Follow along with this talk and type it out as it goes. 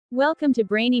Welcome to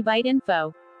Brainy Bite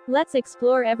Info. Let's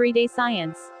explore everyday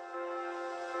science.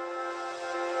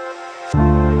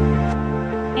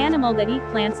 Animal that eat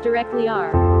plants directly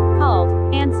are called.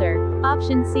 Answer.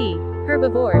 Option C.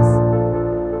 Herbivores.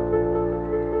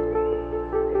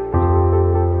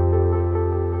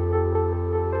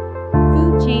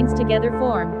 Food chains together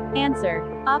form. Answer.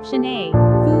 Option A.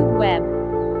 Food web.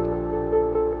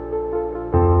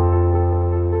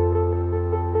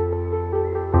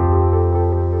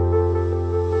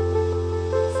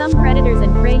 Some predators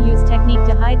and prey use technique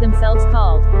to hide themselves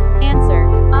called. Answer.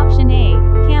 Option A.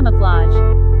 Camouflage.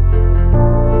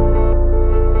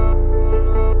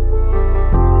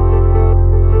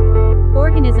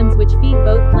 Organisms which feed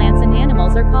both plants and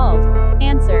animals are called.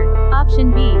 Answer. Option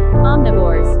B.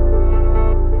 Omnivores.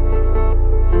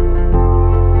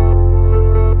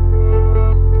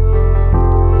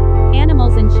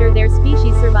 Animals ensure their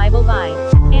species survival by.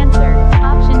 Answer.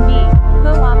 Option B.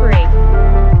 Cooperate.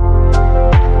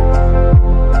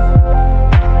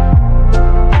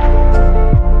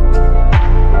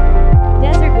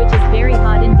 Desert which is very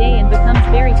hot in day and becomes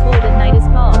very cold at night is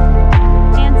called.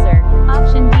 Answer.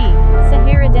 Option B.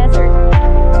 Sahara Desert.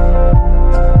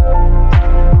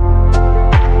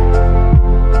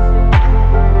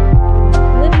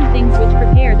 Living things which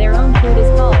prepare their own food is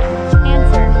called.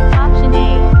 Answer. Option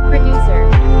A. Producer.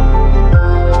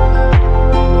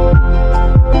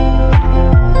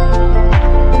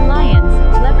 Lions,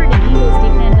 leopard and eagles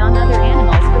depend on other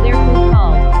animals for their food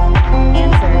called.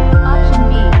 Answer. Option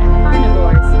B.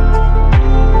 Carnivores.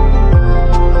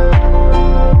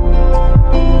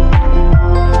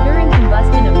 During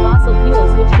combustion of fossil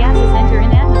fuels which gases enter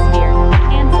in atmosphere.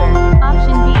 Answer.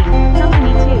 Option B.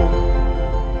 Company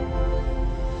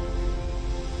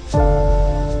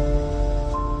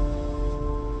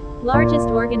 2. Largest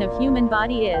organ of human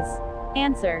body is.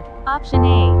 Answer. Option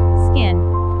A. Skin.